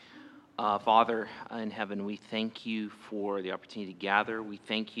Father in heaven, we thank you for the opportunity to gather. We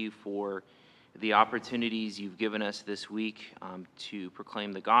thank you for the opportunities you've given us this week to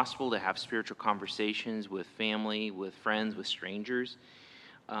proclaim the gospel, to have spiritual conversations with family, with friends, with strangers.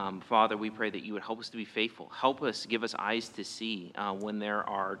 Father, we pray that you would help us to be faithful. Help us, give us eyes to see when there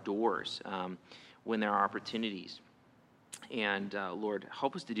are doors, when there are opportunities. And Lord,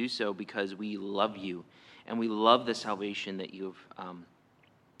 help us to do so because we love you and we love the salvation that you have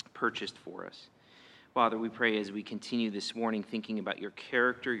purchased for us. Father, we pray as we continue this morning thinking about your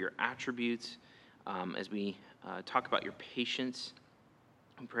character, your attributes, as we talk about your patience,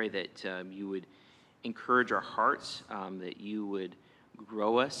 we pray that you would encourage our hearts, that you would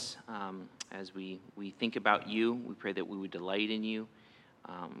grow us as we think about you. We pray that we would delight in you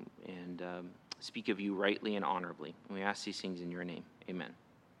and speak of you rightly and honorably. And we ask these things in your name. Amen.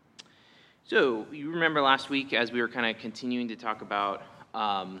 So you remember last week as we were kind of continuing to talk about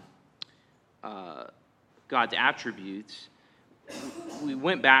God's attributes, we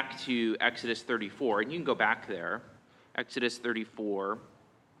went back to Exodus 34, and you can go back there, Exodus 34,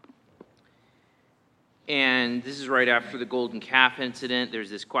 and this is right after the golden calf incident. There's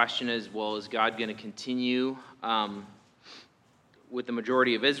this question as well, is God going to continue with the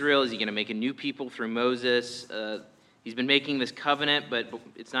majority of Israel? Is he going to make a new people through Moses? He's been making this covenant, but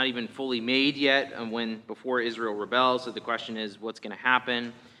it's not even fully made yet before Israel rebels, so the question is, what's going to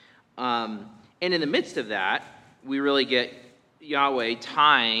happen? And in the midst of that, we really get Yahweh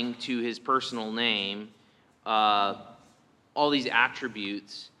tying to his personal name all these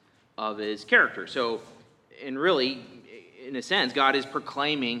attributes of his character. So, and really, in a sense, God is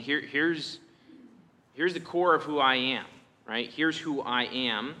proclaiming, here's the core of who I am, right? Here's who I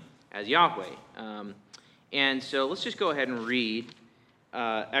am as Yahweh. And so let's just go ahead and read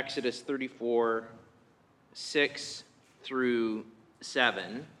Exodus 34, 6 through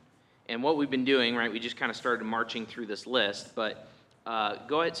 7. And what we've been doing, right, we just kind of started marching through this list, but someone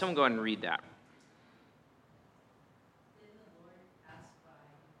go ahead and read that. Then the Lord passed by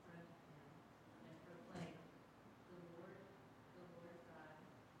in front of him and proclaimed, the Lord God,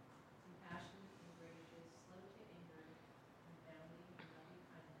 compassionate and gracious, slow to anger, and abounding in loving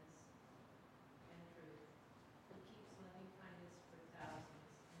kindness and truth, who keeps loving kindness for thousands,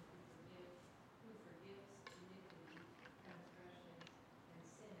 and who forgives iniquity, transgression, and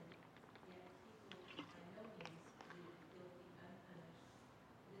sin. Yet he will by no means leave the guilty unpunished,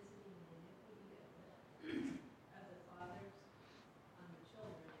 visiting the iniquity of the fathers on the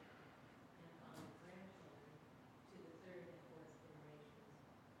children and on the grandchildren to the third and fourth generations.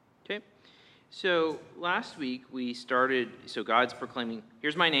 Okay. So last week we started, so God's proclaiming,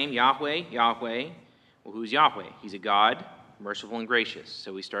 here's my name, Yahweh, Yahweh. Well, who's Yahweh? He's a God, merciful and gracious.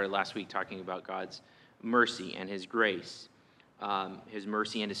 So we started last week talking about God's mercy and his grace, his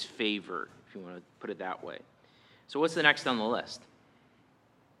mercy and his favor, if you want to put it that way. So what's the next on the list?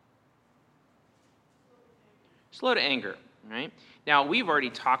 Slow to anger, right? Now, we've already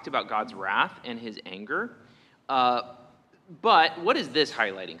talked about God's wrath and his anger, but what is this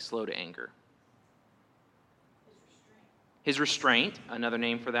highlighting, slow to anger? His restraint, another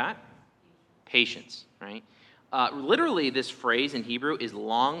name for that? Patience, right? Literally, this phrase in Hebrew is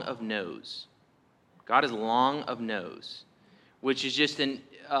long of nose. God is long of nose, which is just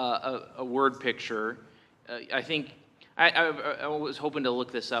a word picture. I think I was hoping to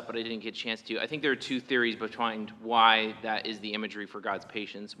look this up, but I didn't get a chance to. I think there are two theories behind why that is the imagery for God's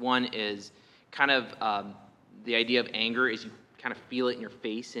patience. One is kind of the idea of anger is you kind of feel it in your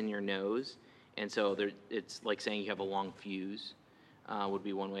face and your nose, and so it's like saying you have a long fuse, would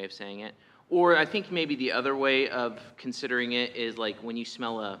be one way of saying it. Or I think maybe the other way of considering it is like when you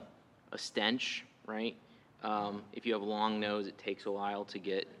smell a stench, right? If you have a long nose, it takes a while to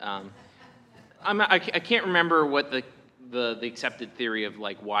get. I can't remember what the accepted theory of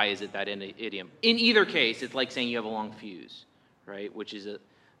like why is it that idiom. In either case, it's like saying you have a long fuse, right? Which is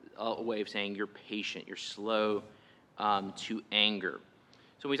a way of saying you're patient, you're slow to anger.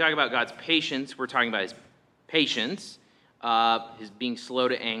 So when we talk about God's patience, we're talking about his patience, his being slow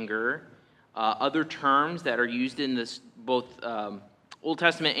to anger. Other terms that are used in this both Old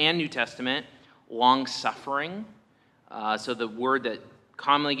Testament and New Testament, long-suffering. So the word that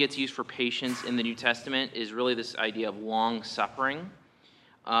commonly gets used for patience in the New Testament is really this idea of long-suffering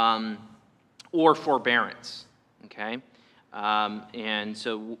or forbearance, okay? And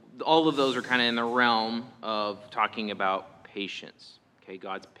so all of those are kind of in the realm of talking about patience, okay,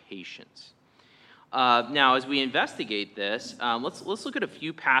 God's patience. Now, as we investigate this, let's look at a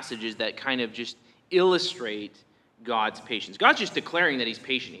few passages that kind of just illustrate God's patience. God's just declaring that he's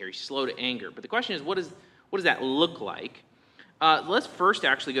patient here. He's slow to anger. But the question is, what does that look like? Let's first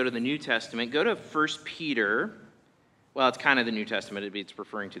actually go to the New Testament. Go to 1 Peter. Well, it's kind of the New Testament. It's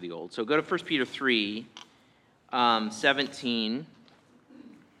referring to the Old. So go to 1 Peter 3, 17.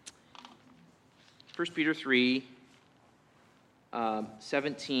 1 Peter 3,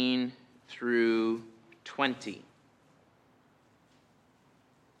 17 through 20.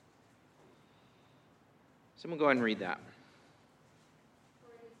 Someone go ahead and read that.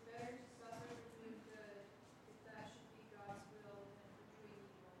 For it is better to suffer for doing good, if that should be God's will, than for doing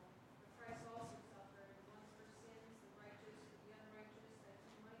evil. For Christ also suffered once for sins, the righteous for the unrighteous, that he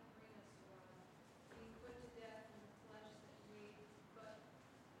might bring us to God, being put to death in the flesh,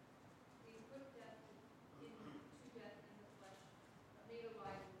 being put to death in the flesh, but made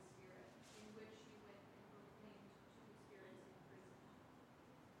alive in the spirit, in which he went and proclaimed to the spirits in prison.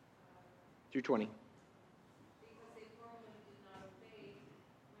 Through 20. Because they formerly did not obey,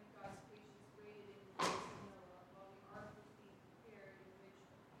 when God's patience waited in the days of Noah, while the ark was being prepared, in which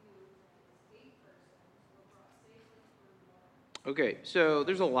a few, that is, 8 persons, were brought safely through water. Okay, so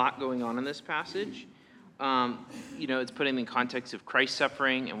there's a lot going on in this passage. It's putting in context of Christ's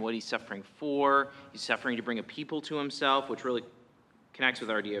suffering and what he's suffering for. He's suffering to bring a people to himself, which really connects with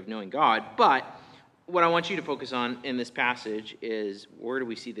our idea of knowing God. But what I want you to focus on in this passage is, where do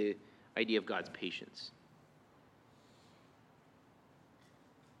we see the idea of God's patience?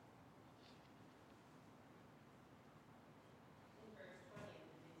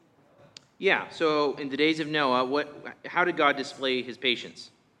 Yeah, so in the days of Noah, how did God display his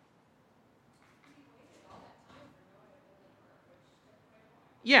patience?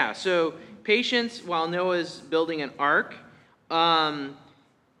 Yeah, so patience while Noah's building an ark.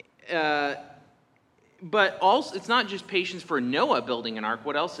 But also, it's not just patience for Noah building an ark.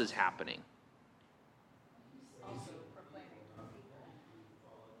 What else is happening?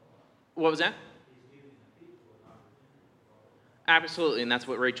 What was that? Absolutely, and that's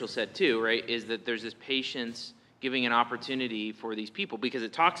what Rachel said too, right? Is that there's this patience giving an opportunity for these people, because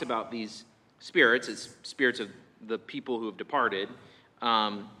it talks about these spirits. It's spirits of the people who have departed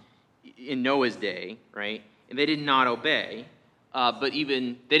in Noah's day, right? And they did not obey, but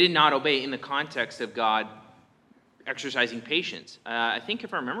even they did not obey in the context of God exercising patience. I think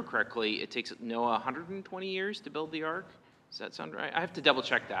if I remember correctly, it takes Noah 120 years to build the ark. Does that sound right? I have to double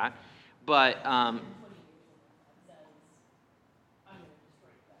check that, but.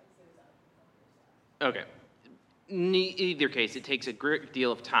 Okay. In either case, it takes a great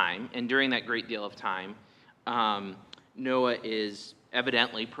deal of time, and during that great deal of time, Noah is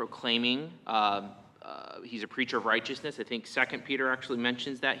evidently proclaiming. He's a preacher of righteousness. I think 2 Peter actually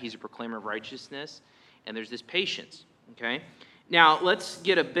mentions that. He's a proclaimer of righteousness, and there's this patience, okay? Now, let's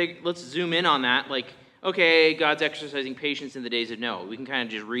zoom in on that. Like, okay, God's exercising patience in the days of Noah. We can kind of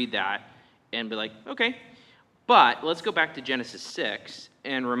just read that and be like, okay. But let's go back to Genesis 6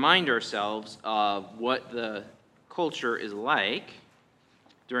 and remind ourselves of what the culture is like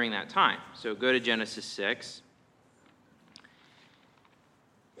during that time. So go to Genesis 6.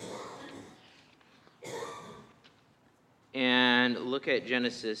 And look at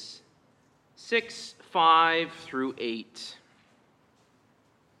Genesis 6, 5 through 8.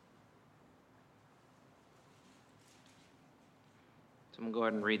 Someone go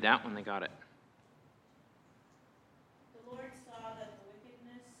ahead and read that when they got it. The Lord saw that the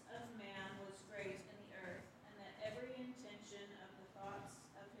wickedness of man was great in the earth, and that every intention of the thoughts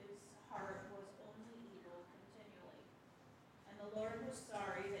of his heart was only evil continually. And the Lord was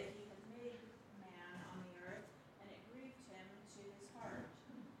sorry that he had made man on the earth, and it grieved him to his heart.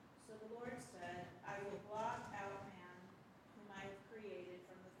 So the Lord said, I will blot out man, whom I have created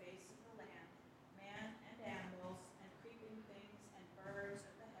from the face of the land, man and animals, and creeping things, and birds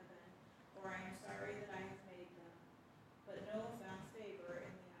of the heaven, for I am sorry that I have made them. But Noah found favor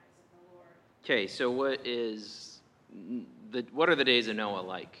in the eyes of the Lord. Okay, so what are the days of Noah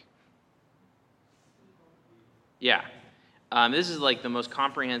like? Yeah. This is like the most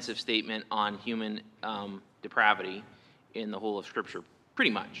comprehensive statement on human depravity in the whole of Scripture,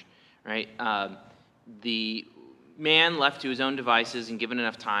 pretty much, right? The man left to his own devices and given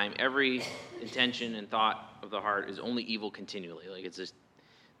enough time, every intention and thought of the heart is only evil continually. Like, it's just,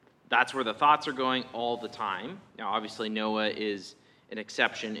 that's where the thoughts are going all the time. Now, obviously, Noah is an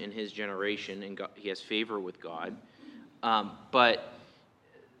exception in his generation, and he has favor with God. But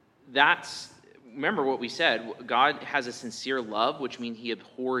remember what we said, God has a sincere love, which means he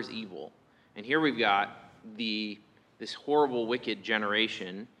abhors evil. And here we've got this horrible, wicked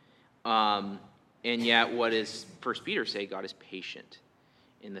generation, and yet what does 1 Peter say? God is patient.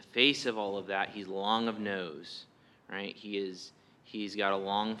 In the face of all of that, he's long of nose, right? He's got a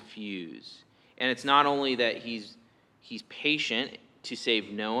long fuse. And it's not only that he's He's patient to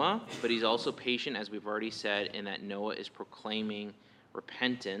save Noah, but he's also patient, as we've already said, in that Noah is proclaiming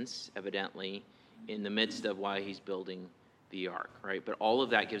repentance, evidently, in the midst of why he's building the ark, right? But all of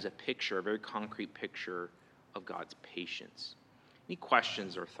that gives a picture, a very concrete picture of God's patience. Any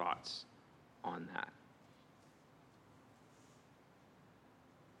questions or thoughts on that?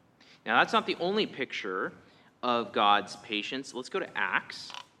 Now, that's not the only picture of God's patience. Let's go to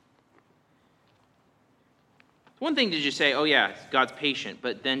Acts. One thing to just say, oh yeah, God's patient,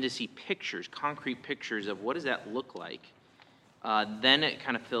 but then to see pictures, concrete pictures of what does that look like, then it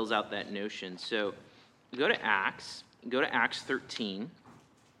kind of fills out that notion. So go to Acts 13.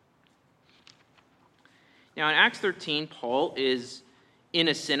 Now in Acts 13, Paul is in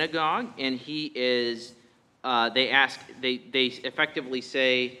a synagogue, and he is, they effectively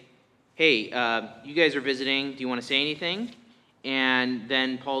say, hey, you guys are visiting, do you want to say anything? And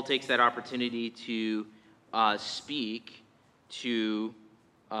then Paul takes that opportunity to speak to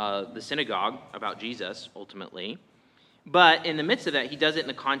the synagogue about Jesus, ultimately. But in the midst of that, he does it in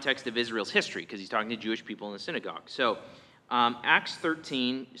the context of Israel's history, because he's talking to Jewish people in the synagogue. So Acts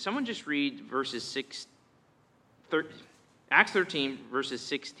 13, someone just read Acts 13, verses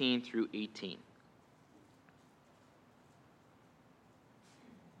 16 through 18.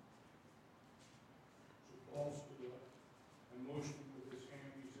 Paul stood up and motioned with his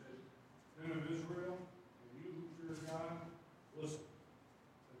hand. He said, Men of Israel, and you who fear God, listen.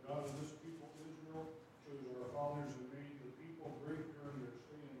 The God of this people, Israel, chose our fathers and made the people great during their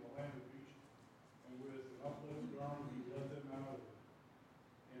stay in the land of Egypt. And with an uplifted arm, he led them out of it.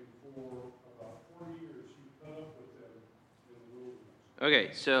 And for about 40 years, he put up with them in the wilderness.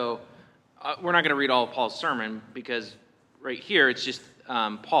 Okay, so we're not going to read all of Paul's sermon, because right here it's just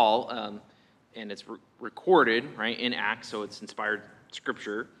Paul, and it's recorded, right, in Acts, so it's inspired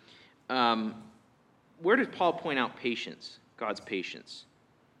scripture. Where did Paul point out patience, God's patience?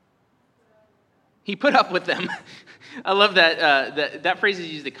 He put up with them. I love that. That phrase is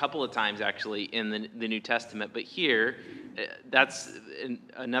used a couple of times, actually, in the New Testament, but here, that's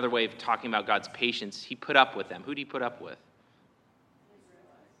another way of talking about God's patience. He put up with them. Who did he put up with?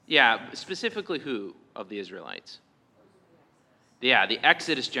 Yeah, specifically who of the Israelites? Yeah, the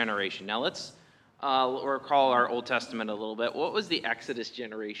Exodus generation. Now let's recall our Old Testament a little bit. What was the Exodus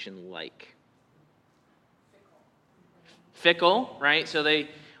generation like? Fickle, right? So we're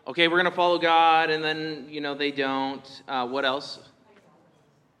going to follow God, and then, they don't. What else?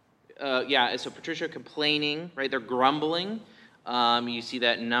 So Patricia, complaining, right? They're grumbling. You see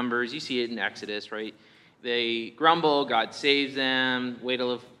that in Numbers. You see it in Exodus, right? They grumble, God saves them. Wait a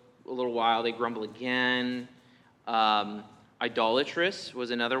little while, they grumble again. Idolatrous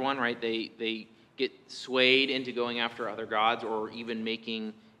was another one, right? They get swayed into going after other gods, or even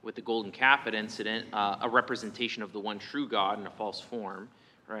making, with the golden calf incident, a representation of the one true God in a false form,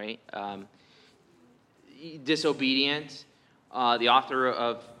 right? Disobedient. The author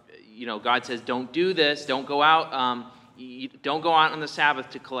of, God says, don't do this, don't go out, don't go out on the Sabbath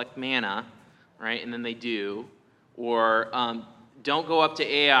to collect manna, right? And then they do. Or don't go up to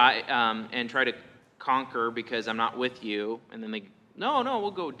Ai and try to conquer because I'm not with you. And then no,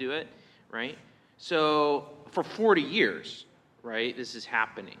 we'll go do it, right? So for 40 years, right, this is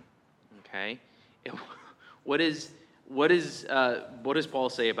happening, okay? What does Paul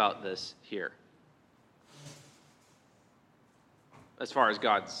say about this here? As far as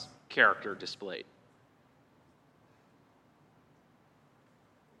God's character displayed.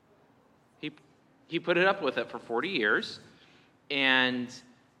 He put it up with it for 40 years, and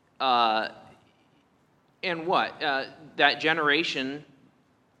what? That generation,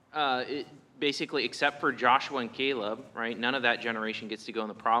 basically, except for Joshua and Caleb, right? None of that generation gets to go in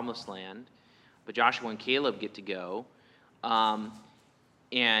the Promised Land, but Joshua and Caleb get to go, and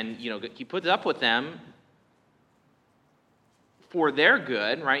he puts up with them for their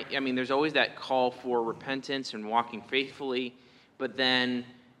good, right? I mean, there's always that call for repentance and walking faithfully, but then,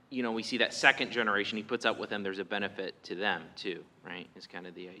 we see that second generation, he puts up with them, there's a benefit to them too, right? Is kind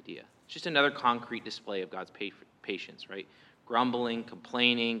of the idea. It's just another concrete display of God's patience, right? Grumbling,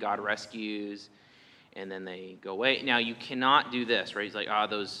 complaining, God rescues, and then they go away. Now, you cannot do this, right? He's like,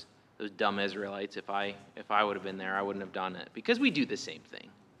 those dumb Israelites, if I would have been there, I wouldn't have done it. Because we do the same thing,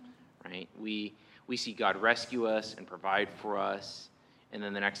 right? We see God rescue us and provide for us, and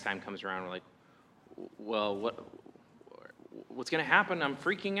then the next time comes around, we're like, well, what's going to happen? I'm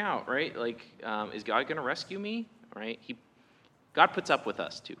freaking out, right? Like, is God going to rescue me, right? God puts up with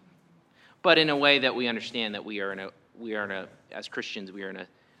us too, but in a way that we understand that we are in a as Christians, we are in a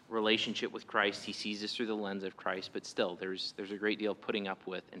relationship with Christ. He sees us through the lens of Christ, but still, there's a great deal of putting up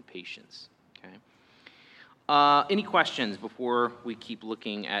with and patience. Okay. Any questions before we keep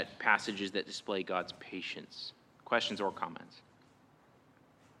looking at passages that display God's patience? Questions or comments?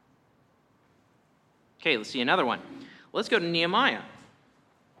 Okay, let's see another one. Let's go to Nehemiah.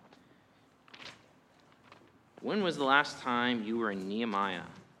 When was the last time you were in Nehemiah?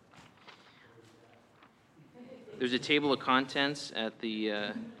 There's a table of contents at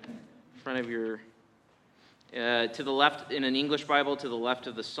the front of your, to the left in an English Bible, to the left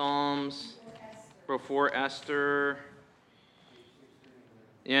of the Psalms, before Esther.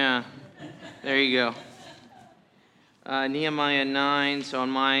 Yeah, there you go. Nehemiah 9, so on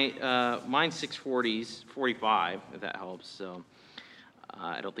mine's 645, if that helps, so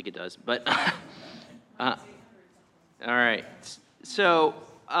I don't think it does, but, all right, so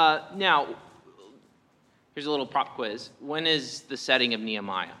now, here's a little pop quiz. When is the setting of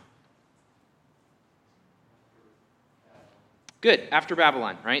Nehemiah? Good, after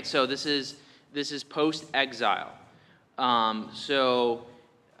Babylon, right? So this is post-exile.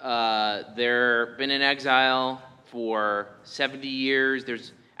 They're been in exile for 70 years.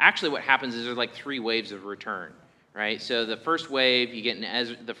 There's actually what happens is there's like 3 waves of return, right? So the first wave, you get in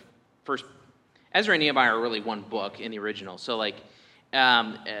Ezra, Ezra and Nehemiah are really one book in the original. So like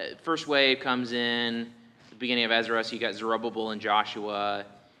first wave comes in the beginning of Ezra, so you got Zerubbabel and Joshua,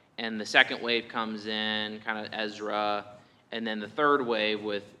 and the second wave comes in kind of Ezra, and then the third wave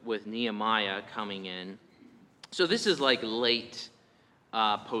with Nehemiah coming in. So this is like late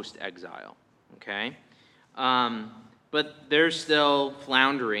post-exile, okay? But they're still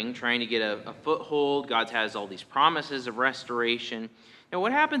floundering, trying to get a foothold. God has all these promises of restoration. Now,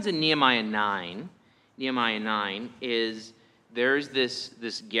 what happens in Nehemiah 9 is there's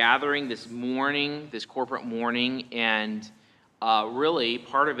this gathering, this mourning, this corporate mourning, and really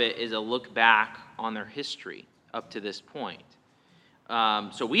part of it is a look back on their history up to this point.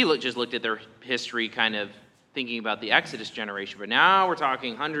 So we just looked at their history kind of thinking about the Exodus generation, but now we're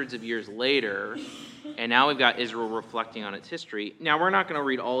talking hundreds of years later, and now we've got Israel reflecting on its history. Now, we're not going to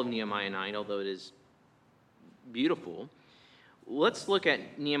read all of Nehemiah 9, although it is beautiful. Let's look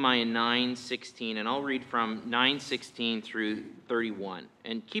at Nehemiah 9:16, and I'll read from 9:16 through 31,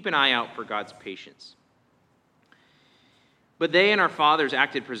 and keep an eye out for God's patience. But they and our fathers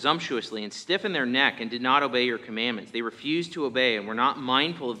acted presumptuously and stiffened their neck and did not obey your commandments. They refused to obey and were not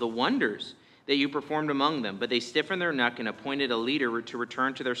mindful of the wonders that you performed among them, but they stiffened their neck and appointed a leader to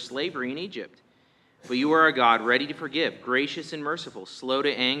return to their slavery in Egypt. But you are a God ready to forgive, gracious and merciful, slow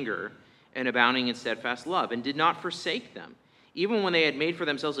to anger, and abounding in steadfast love, and did not forsake them, even when they had made for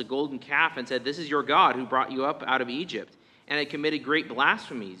themselves a golden calf and said, "This is your God who brought you up out of Egypt," and had committed great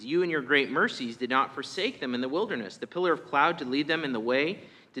blasphemies. You in your great mercies did not forsake them in the wilderness. The pillar of cloud to lead them in the way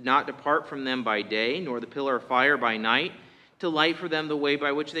did not depart from them by day, nor the pillar of fire by night, to light for them the way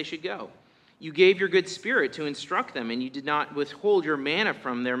by which they should go. You gave your good spirit to instruct them, and you did not withhold your manna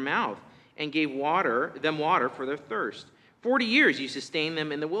from their mouth, and gave them water for their thirst. 40 years you sustained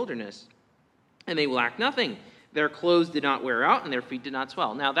them in the wilderness, and they lacked nothing. Their clothes did not wear out, and their feet did not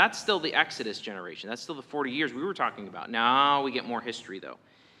swell. Now, that's still the Exodus generation. That's still the 40 years we were talking about. Now we get more history, though.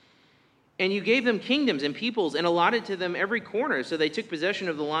 And you gave them kingdoms and peoples and allotted to them every corner. So they took possession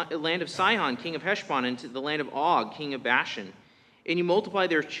of the land of Sihon, king of Heshbon, and to the land of Og, king of Bashan. And you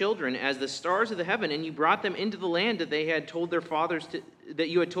multiplied their children as the stars of the heaven, and you brought them into the land that you had told their fathers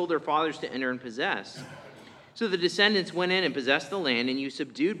to enter and possess. So the descendants went in and possessed the land, and you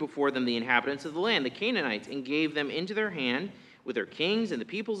subdued before them the inhabitants of the land, the Canaanites, and gave them into their hand with their kings and the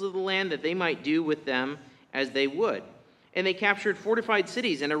peoples of the land, that they might do with them as they would. And they captured fortified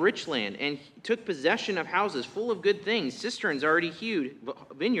cities and a rich land, and took possession of houses full of good things, cisterns already hewed,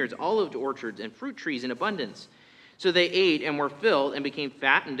 vineyards, olive orchards, and fruit trees in abundance. So they ate and were filled and became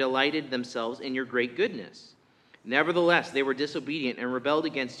fat and delighted themselves in your great goodness. Nevertheless, they were disobedient and rebelled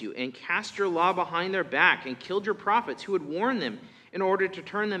against you, and cast your law behind their back, and killed your prophets who had warned them in order to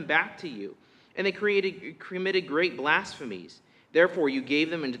turn them back to you. And they committed great blasphemies. Therefore you gave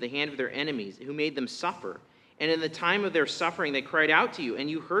them into the hand of their enemies, who made them suffer. And in the time of their suffering they cried out to you,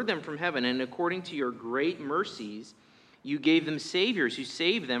 and you heard them from heaven, and according to your great mercies you gave them saviors who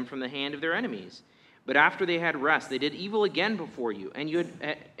saved them from the hand of their enemies. But after they had rest, they did evil again before you, and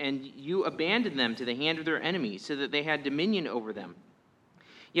you abandoned them to the hand of their enemies, so that they had dominion over them.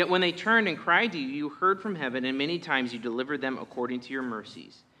 Yet when they turned and cried to you, you heard from heaven, and many times you delivered them according to your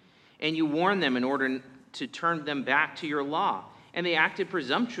mercies. And you warned them in order to turn them back to your law. And they acted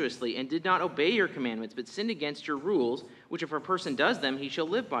presumptuously and did not obey your commandments, but sinned against your rules, which if a person does them, he shall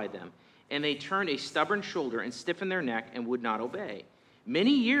live by them. And they turned a stubborn shoulder and stiffened their neck and would not obey.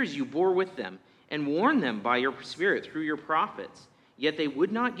 Many years you bore with them, and warned them by your spirit through your prophets. Yet they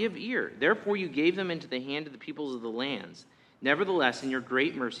would not give ear. Therefore you gave them into the hand of the peoples of the lands. Nevertheless, in your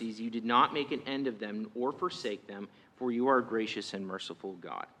great mercies, you did not make an end of them or forsake them, for you are a gracious and merciful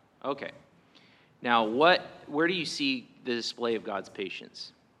God. Okay. Now, where do you see the display of God's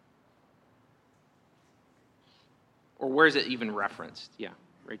patience? Or where is it even referenced? Yeah,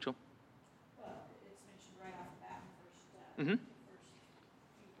 Rachel? Well, it's mentioned right off the bat in Mm-hmm. first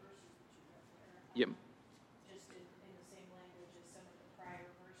few verses that you read there. Yep. Just in the same language as some of the prior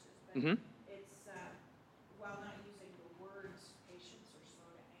verses, but Mm-hmm. it's, while not using the words patience or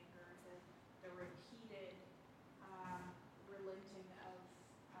slow to anger, the repeated, relenting of,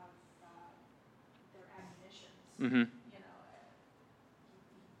 their admonitions. Mm-hmm. You know,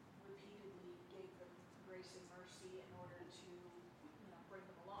 he repeatedly gave them grace and mercy in order to, bring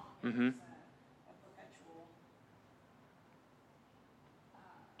them along. Mm-hmm. It's a perpetual,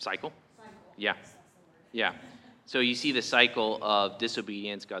 Cycle? cycle. Yeah. Yes, that's the word. Yeah. So you see the cycle of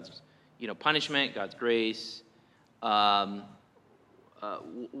disobedience, God's, punishment, God's grace. What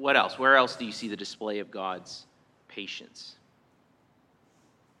else? Where else do you see the display of God's patience?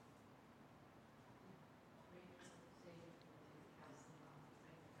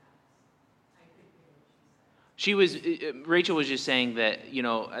 Rachel was just saying that,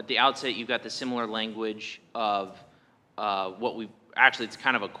 at the outset, you've got the similar language of actually, it's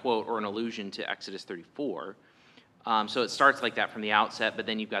kind of a quote or an allusion to Exodus 34. So it starts like that from the outset, but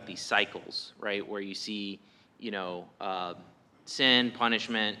then you've got these cycles, right, where you see, sin,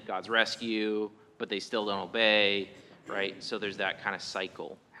 punishment, God's rescue, but they still don't obey, right? So there's that kind of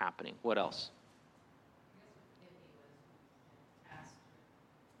cycle happening. What else?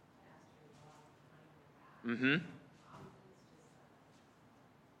 Mm-hmm.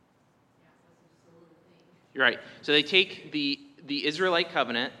 You're right. So they take the Israelite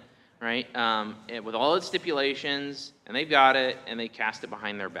covenant, right, and with all its stipulations, and they've got it, and they cast it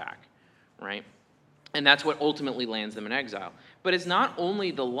behind their back, right? And that's what ultimately lands them in exile. But it's not only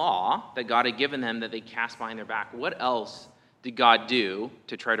the law that God had given them that they cast behind their back. What else did God do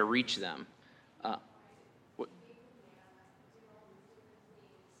to try to reach them? What?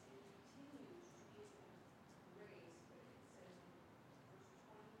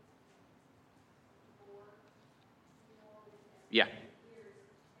 Yeah.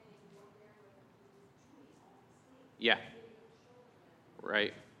 Yeah.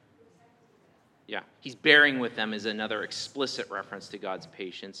 Right. Yeah. He's bearing with them is another explicit reference to God's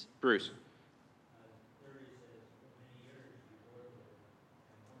patience. Bruce.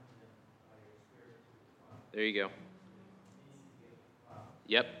 There you go.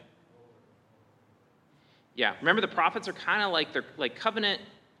 Yep. Yeah. Remember, the prophets are kind of like they're like covenant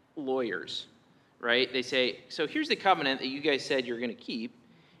lawyers, right? They say, so here's the covenant that you guys said you're going to keep,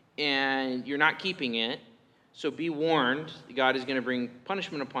 and you're not keeping it. So be warned, God is going to bring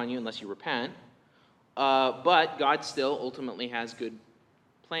punishment upon you unless you repent. But God still ultimately has good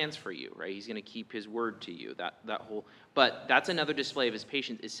plans for you, right? He's going to keep his word to you. But that's another display of his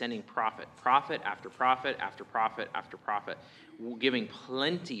patience, is sending prophet after prophet after prophet after prophet, giving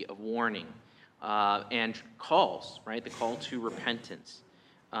plenty of warning and calls, right? The call to repentance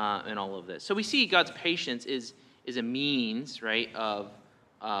and all of this. So we see God's patience is a means, right, of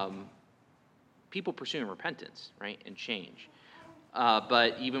people pursuing repentance, right, and change.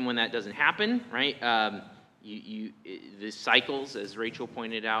 But even when that doesn't happen, right, the cycles, as Rachel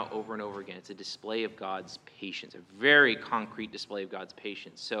pointed out over and over again, it's a display of God's patience, a very concrete display of God's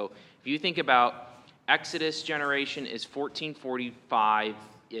patience. So if you think about Exodus generation is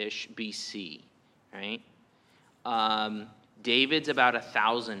 1445-ish BC, right? David's about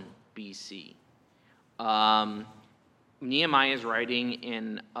 1000 BC. Nehemiah is writing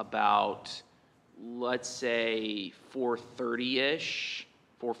in about, let's say, 430-ish,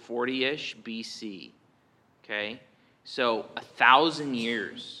 440-ish BC, okay? So 1,000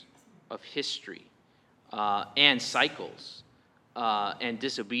 years of history and cycles and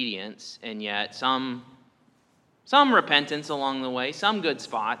disobedience, and yet some repentance along the way, some good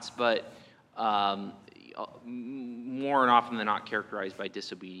spots, but more often than not characterized by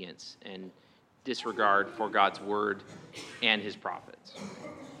disobedience and disregard for God's word and his prophets. You can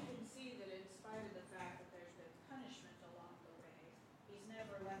see that in spite of the fact that there's been punishment along the way, he's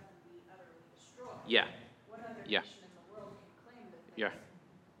never let them be utterly destroyed. Yeah. What other Yeah. nation in the world can claim that Yeah.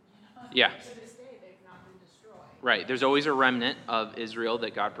 yeah. Yeah. To this day they've not been destroyed? Right. There's always a remnant of Israel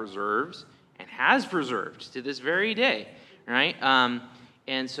that God preserves and has preserved to this very day, right?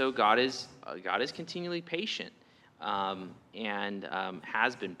 And so God is continually patient and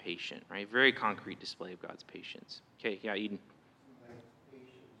has been patient, right? Very concrete display of God's patience. Okay, yeah, Eden.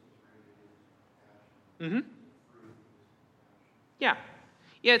 Mm-hmm. Yeah.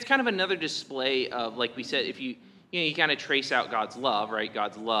 Yeah, it's kind of another display of, like we said, if you kind of trace out God's love, right?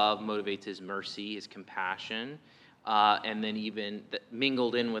 God's love motivates his mercy, his compassion, and then even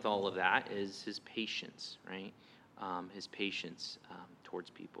mingled in with all of that is his patience, right? His patience towards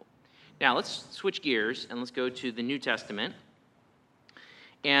people. Now, let's switch gears and let's go to the New Testament.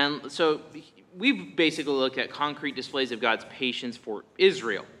 And so we've basically looked at concrete displays of God's patience for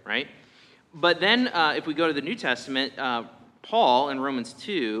Israel, right? But then if we go to the New Testament, Paul in Romans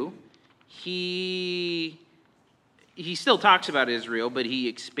 2, he still talks about Israel, but he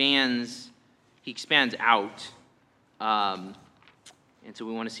expands out. And so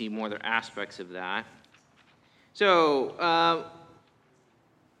we want to see more other aspects of that. So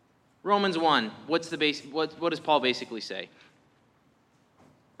Romans 1, what does Paul basically say?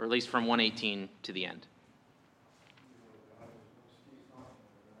 Or at least from 1:18 to the end.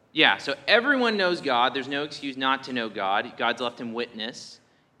 Yeah, so everyone knows God. There's no excuse not to know God. God's left him witness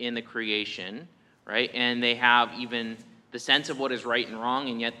in the creation, right? And they have even the sense of what is right and wrong,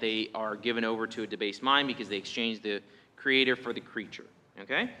 and yet they are given over to a debased mind because they exchange the creator for the creature,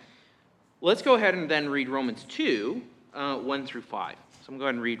 okay? Let's go ahead and then read Romans 2, 1 through 5. So I'm going to go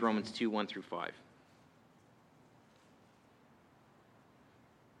ahead and read Romans 2, 1 through 5.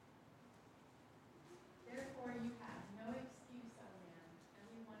 Therefore you have no excuse, O man,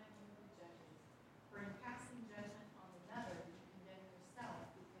 every one of you who judges. For in passing judgment on another, you condemn yourself,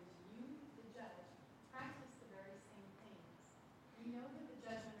 because you, the judge, practice the very same things. You know that the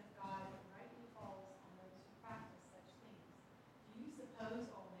judgment of God rightly falls on those who practice such things. Do you suppose,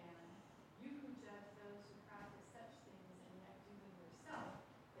 O man, you who judge those who practice such things and yet do them yourself,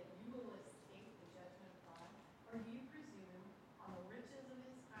 that you will escape the judgment of God? Or do you presume on the riches of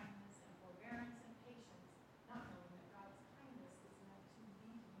his kindness and forbearance and patience, not knowing that God's kindness is meant to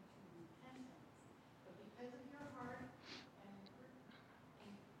lead you to repentance? But because of your hard and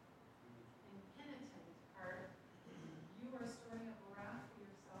impenitent heart, you are storing up wrath for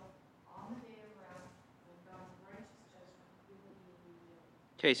yourself on the day of wrath, when God's righteous judgment will be revealed.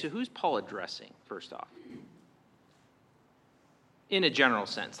 Okay, so who's Paul addressing, first off? In a general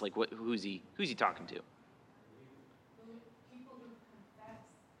sense, like who's he talking to? People who confess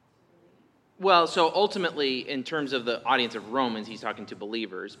to believe. Well, so ultimately, in terms of the audience of Romans, he's talking to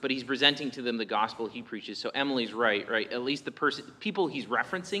believers, but he's presenting to them the gospel he preaches. So Emily's right? At least the people he's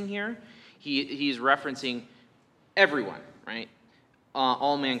referencing here, he's referencing everyone, right?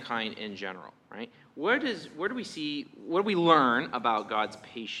 All mankind in general, right? Where do we learn about God's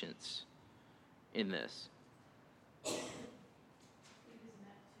patience in this?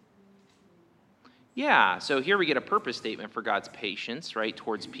 Yeah, so here we get a purpose statement for God's patience, right,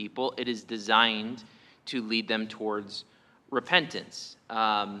 towards people. It is designed to lead them towards repentance.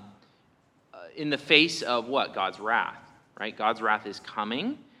 In the face of what? God's wrath, right? God's wrath is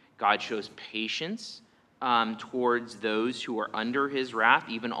coming. God shows patience towards those who are under his wrath,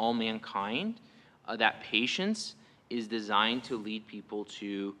 even all mankind. That patience is designed to lead people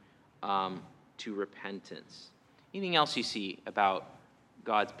to repentance. Anything else you see about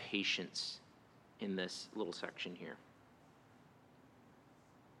God's patience in this little section here?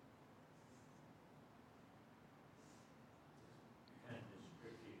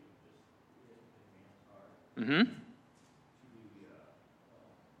 Mm-hmm.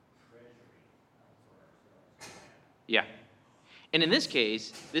 Yeah. And in this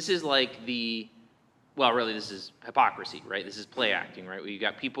case, this is like really this is hypocrisy, right? This is play acting, right? We've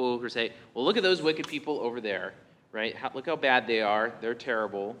got people who say, well, look at those wicked people over there, right? Look how bad they are. They're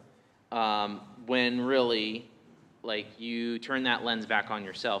terrible. When really, like, you turn that lens back on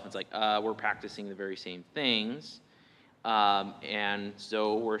yourself. It's like, we're practicing the very same things. And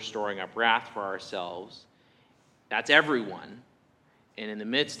so we're storing up wrath for ourselves. That's everyone. And in the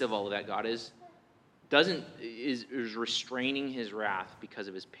midst of all of that, God is restraining his wrath because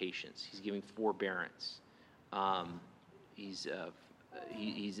of his patience. He's giving forbearance. He's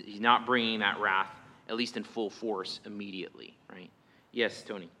not bringing that wrath, at least in full force, immediately, right? Yes,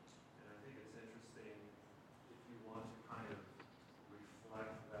 Tony.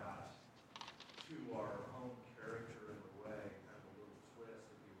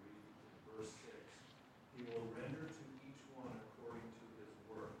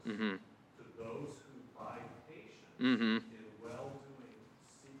 Mm-hmm. To those who by patience Mm-hmm. in well-doing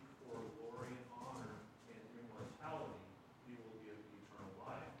seek for glory and honor and immortality, he will give eternal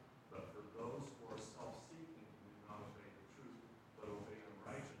life. But for those who are self-seeking, who do not obey the truth, but obey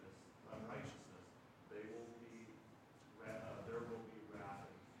unrighteousness,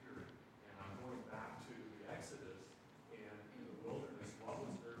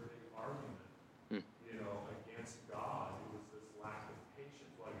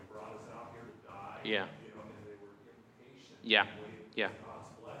 Yeah. You know, and they were impatient. Yeah. And waiting Yeah. for God's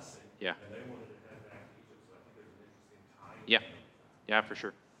blessing. Yeah. And they wanted to head back to Egypt. So I think there's an interesting tie. Yeah. Yeah, for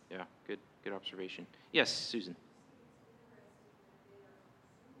sure. Yeah, good observation. Yes, Susan.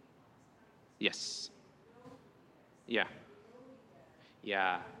 Yes. Yeah.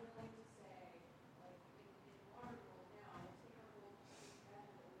 Yeah.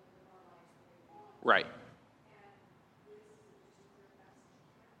 Right.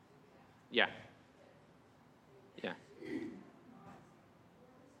 Yeah. Yeah.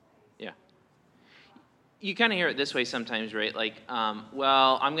 Yeah. You kind of hear it this way sometimes, right? Like,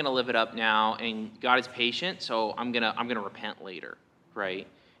 well, I'm going to live it up now, and God is patient, so I'm gonna repent later, right?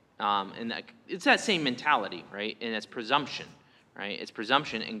 It's that same mentality, right? And it's presumption, right? It's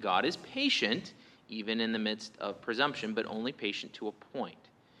presumption, and God is patient even in the midst of presumption, but only patient to a point.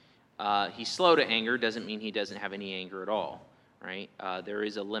 He's slow to anger doesn't mean he doesn't have any anger at all, right? There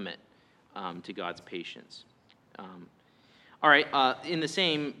is a limit to God's patience. All right, in the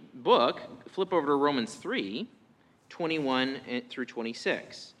same book, flip over to Romans 3, 21 through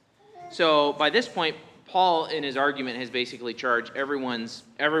 26. So by this point, Paul, in his argument, has basically charged everyone,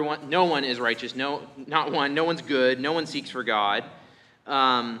 no one is righteous, not one, no one's good, no one seeks for God.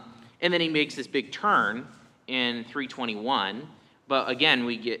 And then he makes this big turn in 321. But again,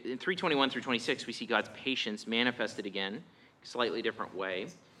 we get in 321 through 26, we see God's patience manifested again, slightly different way.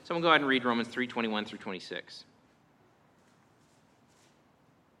 So I'm going to go ahead and read Romans 3:21 through 26.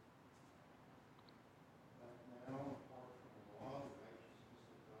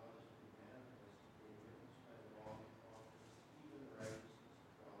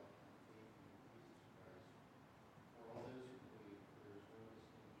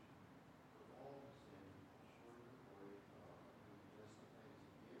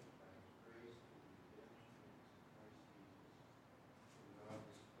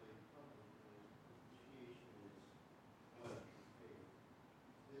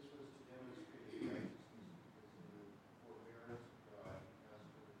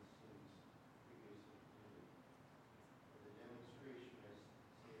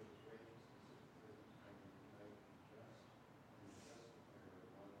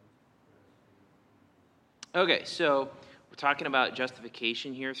 Okay, so we're talking about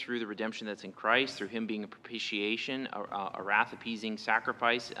justification here through the redemption that's in Christ, through him being a propitiation, a wrath-appeasing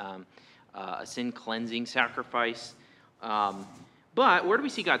sacrifice, a sin-cleansing sacrifice. But where do we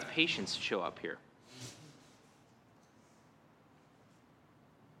see God's patience show up here?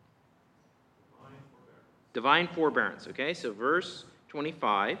 Divine forbearance. Okay, so verse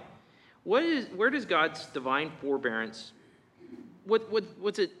 25. Where does God's divine forbearance,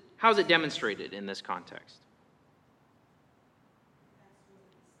 what's it? How's it demonstrated in this context?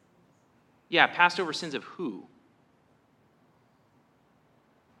 Yeah, passed over sins of who?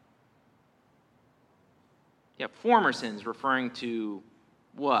 Yeah, former sins, referring to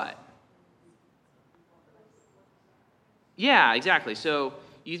what? Yeah, exactly. So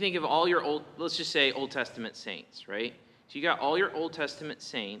you think of all your let's just say Old Testament saints, right? So you got all your Old Testament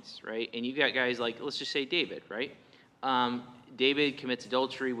saints, right? And you got guys like, let's just say David, right? David commits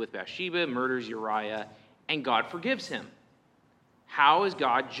adultery with Bathsheba, murders Uriah, and God forgives him. How is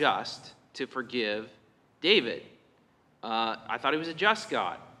God just to forgive David? I thought he was a just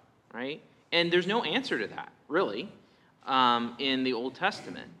God, right? And there's no answer to that, really, in the Old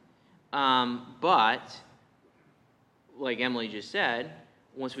Testament. But, like Emily just said,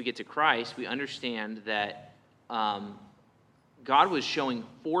 once we get to Christ, we understand that God was showing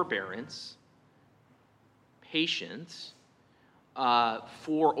forbearance, patience,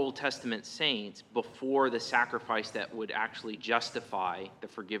 for Old Testament saints before the sacrifice that would actually justify the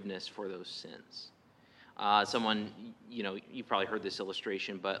forgiveness for those sins. Someone, you've probably heard this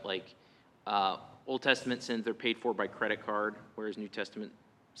illustration, but like Old Testament sins, they're paid for by credit card, whereas New Testament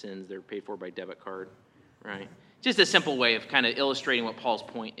sins, they're paid for by debit card, right? Just a simple way of kind of illustrating what Paul's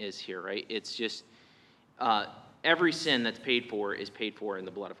point is here, right? It's just every sin that's paid for is paid for in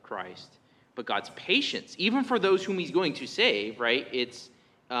the blood of Christ. But God's patience, even for those whom he's going to save, right? It's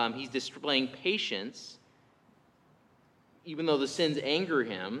he's displaying patience, even though the sins anger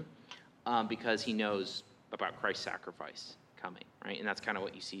him, because he knows about Christ's sacrifice coming, right? And that's kind of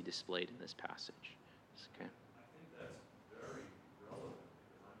what you see displayed in this passage. Okay. I think that's very relevant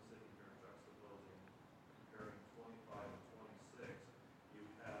because I'm sitting here juxtaposing, comparing 25 and 26. You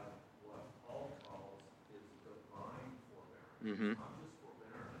have what Paul calls his divine forbearance. Mm-hmm. Not just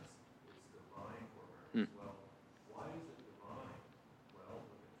forbearance, it's divine forbearance. Well, why is it divine? Well,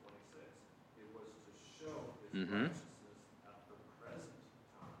 look at 26. It was to show his righteousness at the present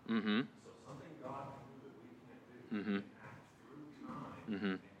time. Mm-hmm. So something God can do that we can't do. Mm-hmm. He can act through time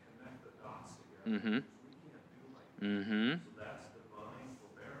Mm-hmm. and connect the dots together Mm-hmm. We can't do like that. Mm-hmm. So that's divine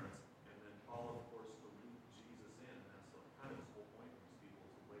forbearance, and then Paul, of course, to loop Jesus in, and that's kind of his whole point with these people,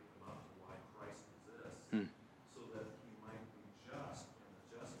 to wake them up to why Christ exists, Hmm. so that he might be just and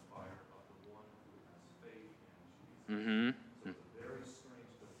the justifier of the one who has faith in Jesus. Mm-hmm. So it's a very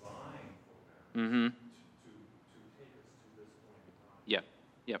strange divine forbearance Mm-hmm. to take us to this point in time. Yep.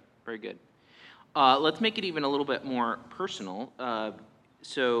 Yep. Very good. Let's make it even a little bit more personal.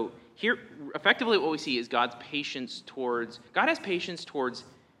 So here, effectively what we see is God has patience towards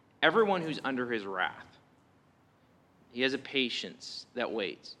everyone who's under his wrath. He has a patience that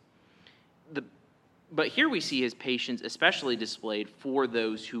waits. But here we see his patience especially displayed for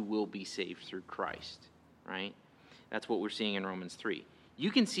those who will be saved through Christ, right? That's what we're seeing in Romans 3. You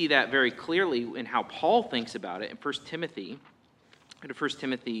can see that very clearly in how Paul thinks about it in 1 Timothy. Go to 1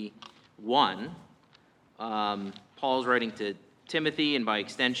 Timothy 1. Paul's writing to Timothy and by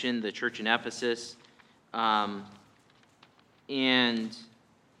extension the church in Ephesus. And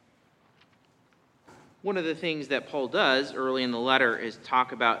one of the things that Paul does early in the letter is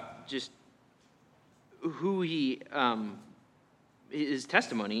talk about just who his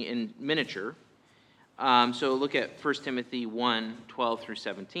testimony in miniature. So look at 1 Timothy 1, 12 through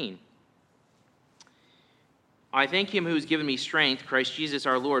 17. I thank him who has given me strength, Christ Jesus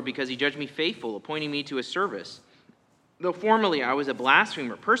our Lord, because he judged me faithful, appointing me to his service. Though formerly I was a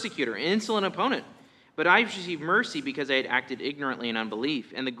blasphemer, persecutor, insolent opponent, but I received mercy because I had acted ignorantly in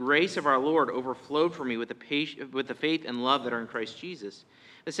unbelief, and the grace of our Lord overflowed for me with the faith and love that are in Christ Jesus.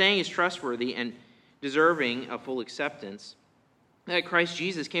 The saying is trustworthy and deserving of full acceptance, that Christ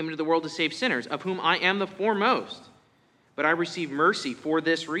Jesus came into the world to save sinners, of whom I am the foremost. But I received mercy for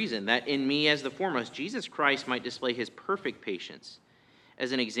this reason, that in me as the foremost, Jesus Christ might display his perfect patience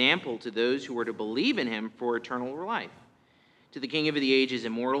as an example to those who were to believe in him for eternal life. To the King of the ages,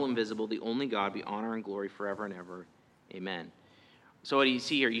 immortal, invisible, the only God, be honor and glory forever and ever. Amen. So what do you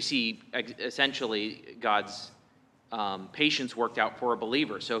see here? You see essentially God's patience worked out for a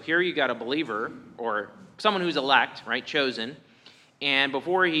believer. So here you got a believer, or someone who's elect, right, chosen, and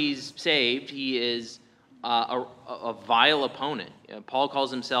before he's saved, he is a vile opponent. Paul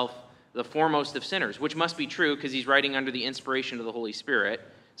calls himself the foremost of sinners, which must be true because he's writing under the inspiration of the Holy Spirit.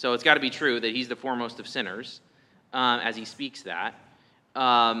 So it's got to be true that he's the foremost of sinners as he speaks that.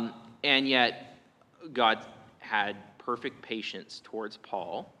 And yet, God had perfect patience towards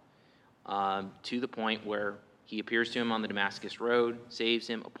Paul to the point where he appears to him on the Damascus Road, saves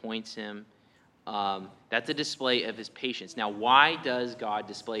him, appoints him. That's a display of his patience. Now, why does God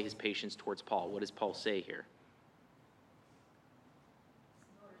display his patience towards Paul? What does Paul say here?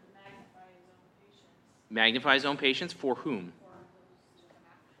 In order to magnify his own patience. Magnify his own patience for whom? For those to come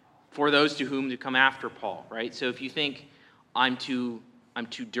after Paul. For those to whom to come after Paul, right? So if you think, I'm too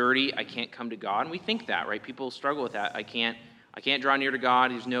dirty, I can't come to God, and we think that, right? People struggle with that. I can't draw near to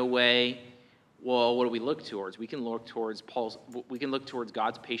God, there's no way. Well, what do we look towards? We can look towards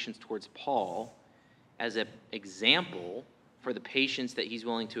God's patience towards Paul as an example for the patience that he's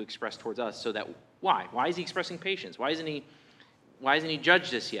willing to express towards us. So that why is he expressing patience? Why hasn't he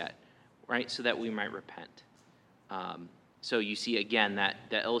judged us yet? Right? So that we might repent. So you see again that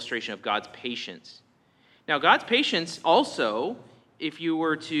illustration of God's patience. Now, God's patience also,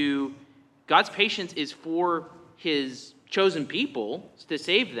 God's patience is for his chosen people to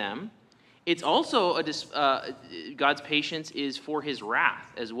save them. It's also God's patience is for his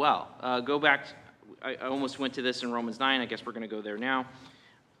wrath as well. Go back. I almost went to this in Romans 9. I guess we're going to go there now.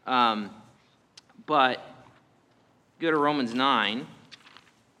 But go to Romans 9.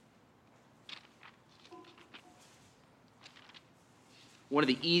 One of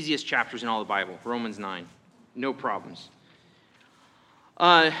the easiest chapters in all the Bible, Romans 9. No problems.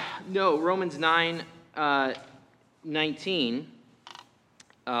 Romans 9, 19.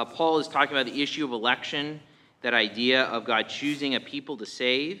 Paul is talking about the issue of election, that idea of God choosing a people to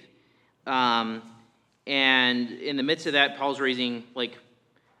save. And in the midst of that, Paul's raising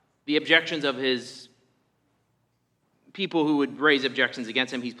the objections of his people who would raise objections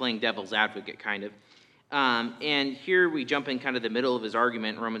against him. He's playing devil's advocate, kind of. And here we jump in kind of the middle of his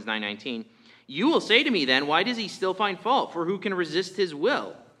argument in Romans 9:19. You will say to me then, why does he still find fault? For who can resist his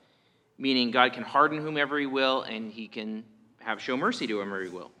will? Meaning God can harden whomever he will, and he can show mercy to whomever he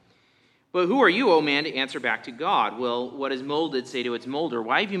will. But who are you, O man, to answer back to God? Will what is molded say to its molder,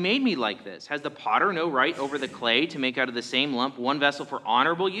 why have you made me like this? Has the potter no right over the clay to make out of the same lump one vessel for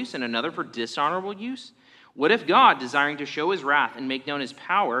honorable use and another for dishonorable use? What if God, desiring to show his wrath and make known his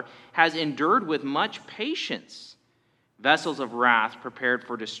power, has endured with much patience vessels of wrath prepared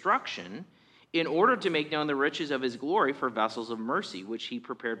for destruction, in order to make known the riches of his glory for vessels of mercy, which he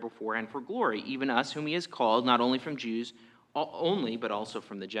prepared beforehand for glory, even us whom he has called, not only from Jews only, but also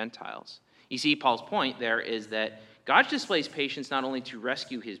from the Gentiles. You see, Paul's point there is that God displays patience not only to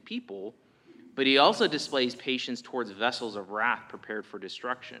rescue his people, but he also displays patience towards vessels of wrath prepared for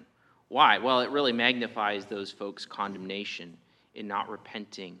destruction. Why? Well, it really magnifies those folks' condemnation in not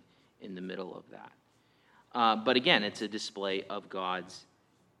repenting in the middle of that. But again, it's a display of God's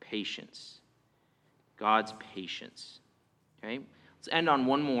patience. God's patience. Okay? Let's end on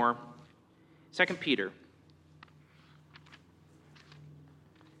one more. 2 Peter.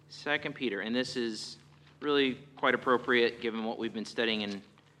 2 Peter, and this is really quite appropriate given what we've been studying in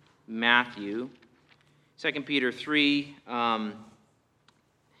Matthew. 2 Peter 3,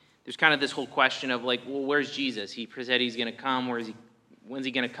 there's kind of this whole question of like, well, where's Jesus? He said he's going to come. When's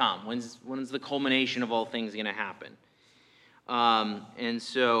he going to come? When's the culmination of all things going to happen? And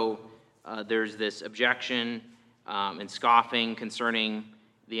so there's this objection and scoffing concerning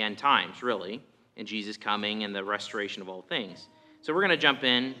the end times, really, and Jesus coming and the restoration of all things. So we're going to jump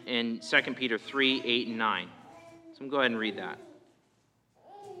in 2 Peter 3, 8, and 9. So I'm going to go ahead and read that.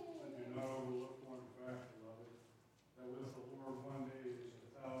 But do not overlook one fact, beloved, that with the Lord 1 day is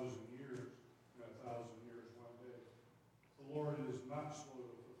 1,000 years, and 1,000 years 1 day. The Lord is not slow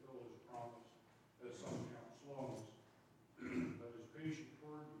to fulfill his promise, as some count slowness, but is patient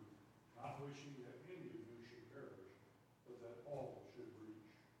toward you, not wishing that any of you should perish, but that all should reach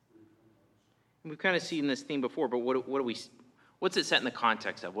repentance. We've kind of seen this theme before, but what's it set in the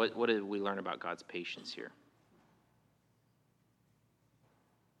context of? What did we learn about God's patience here?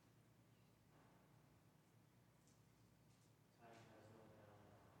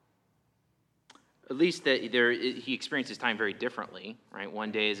 At least that he experiences time very differently, right?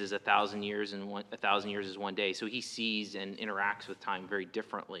 1 day is 1,000 years, and 1,000 years is 1 day. So he sees and interacts with time very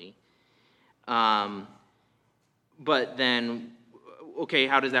differently. But then, okay,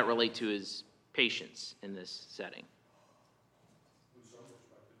 how does that relate to his patience in this setting? In some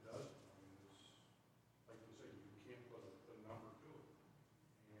respect, it does. I mean, it's, like you say, you can't put a number to it.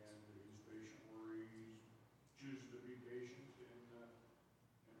 And he's patient where he chooses to be patient and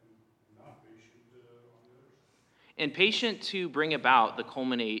not patient on the other side. And patient to bring about the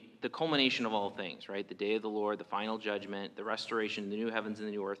culmination of all things, right? The day of the Lord, the final judgment, the restoration, the new heavens and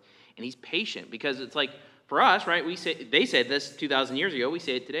the new earth. And he's patient because it's like, for us, right, they said this 2,000 years ago, we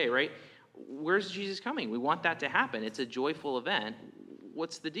say it today, right? Where's Jesus coming? We want that to happen. It's a joyful event.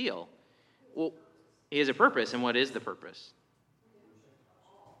 What's the deal? Well, he has a purpose, and what is the purpose?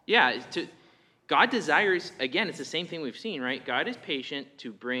 Yeah, God desires, again, it's the same thing we've seen, right? God is patient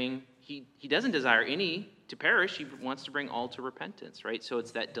to bring, he doesn't desire any to perish. He wants to bring all to repentance, right? So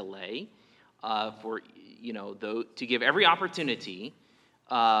it's that delay to give every opportunity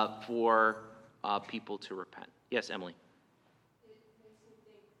for people to repent. Yes, Emily? It makes me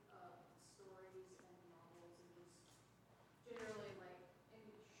think of stories and novels and just generally like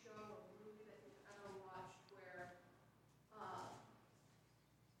any show or movie that you've ever watched where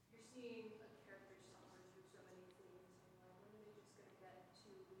you're seeing a character suffer through so many things and you're like, when are they just going to get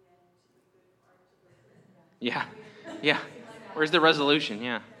to the end, to the good part, to the Yeah. Yeah. Where's the resolution?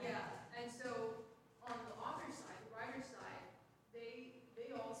 Yeah. Yeah, and so on the author's side, the writer's side, they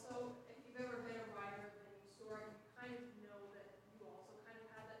also, if you've ever been a writer of any story, you kind of know that you also kind of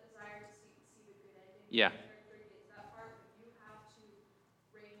have that desire to see the good ending. Yeah. The character gets that part, but you have to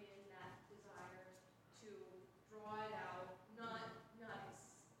rein in that desire to draw it out, not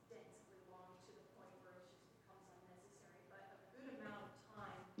extensively long to the point where it just becomes unnecessary, but a good amount of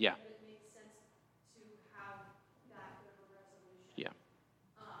time. Yeah. That it makes sense to have that good of a resolution. Yeah.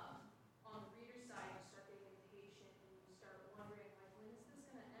 On the reader's side, you start getting impatient and you start wondering, like, when is this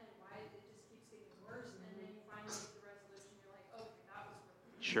going to end? Why it just keeps getting worse? And then you finally get the resolution. You're like, okay, that was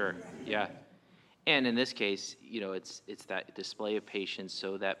worth it. Sure. Yeah. And in this case, it's that display of patience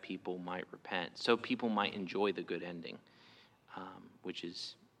so that people might repent, so people might enjoy the good ending,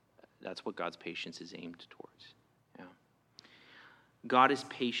 that's what God's patience is aimed towards. Yeah. God is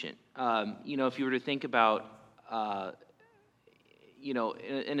patient. If you were to think about,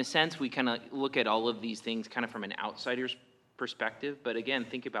 in a sense, we kind of look at all of these things kind of from an outsider's perspective. But again,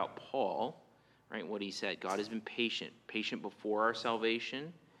 think about Paul, right? What he said. God has been patient before our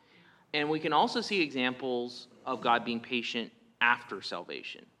salvation. And we can also see examples of God being patient after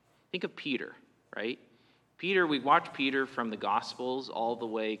salvation. Think of Peter, right? Peter, we watch Peter from the Gospels all the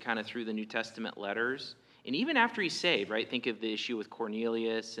way kind of through the New Testament letters. And even after he's saved, right? Think of the issue with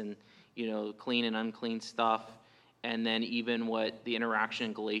Cornelius and, clean and unclean stuff. And then even what the interaction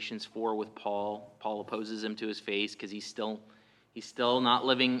in Galatians 4 with Paul. Paul opposes him to his face because he's still He's still not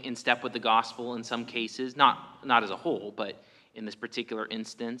living in step with the gospel in some cases, not as a whole, but in this particular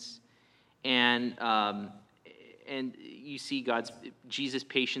instance. And you see Jesus'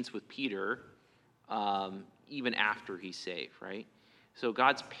 patience with Peter even after he's saved, right? So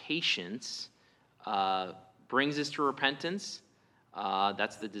God's patience brings us to repentance.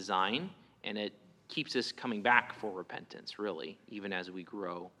 That's the design, and it keeps us coming back for repentance, really, even as we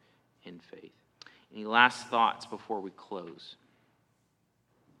grow in faith. Any last thoughts before we close?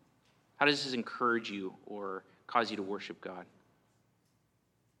 How does this encourage you or cause you to worship God?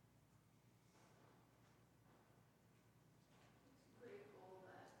 Grateful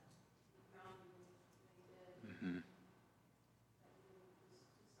that you found me when you did. Mm-hmm. That you just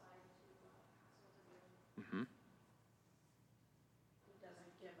decided to pass over Mm-hmm. He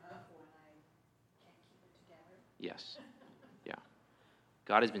doesn't give up when I can't keep it together. Yes. Yeah.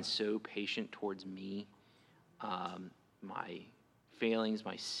 God has been so patient towards me. My failings,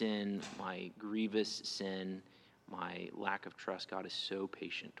 my sin, my grievous sin, my lack of trust, God is so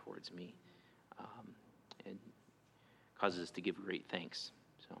patient towards me, and causes us to give great thanks.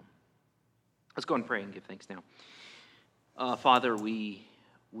 So let's go and pray and give thanks now. Father, we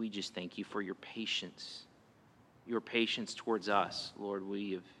just thank you for your patience towards us. Lord,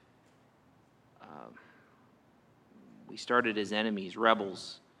 we started as enemies,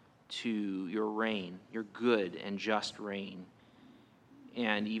 rebels to your reign, your good and just reign.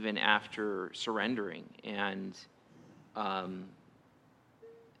 And even after surrendering and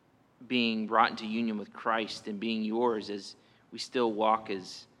being brought into union with Christ and being yours, as we still walk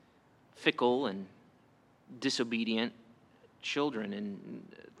as fickle and disobedient children. And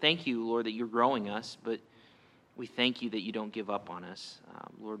thank you, Lord, that you're growing us, but we thank you that you don't give up on us.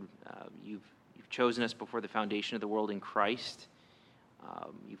 Lord, you've chosen us before the foundation of the world in Christ.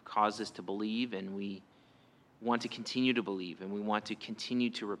 You've caused us to believe, and we want to continue to believe, and we want to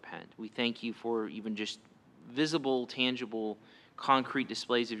continue to repent. We thank you for even just visible, tangible, concrete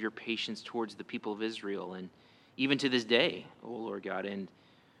displays of your patience towards the people of Israel, and even to this day, oh Lord God, and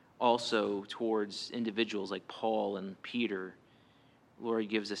also towards individuals like Paul and Peter. Lord,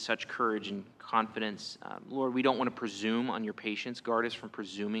 gives us such courage and confidence. Lord, we don't want to presume on your patience. Guard us from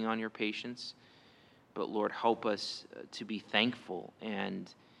presuming on your patience. But Lord, help us to be thankful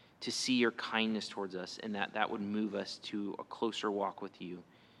and to see your kindness towards us, and that would move us to a closer walk with you.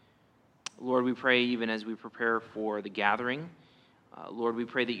 Lord, we pray even as we prepare for the gathering, Lord, we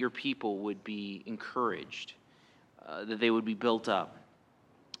pray that your people would be encouraged, that they would be built up.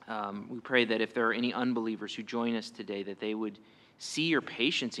 We pray that if there are any unbelievers who join us today, that they would see your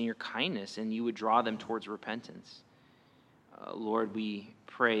patience and your kindness, and you would draw them towards repentance. Lord, we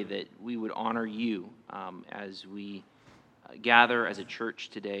pray that we would honor you as we gather as a church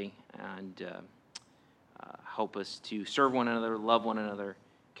today, and help us to serve one another, love one another,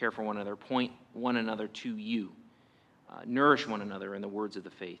 care for one another, point one another to you, nourish one another in the words of the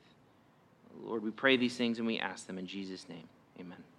faith. Lord, we pray these things and we ask them in Jesus' name. Amen.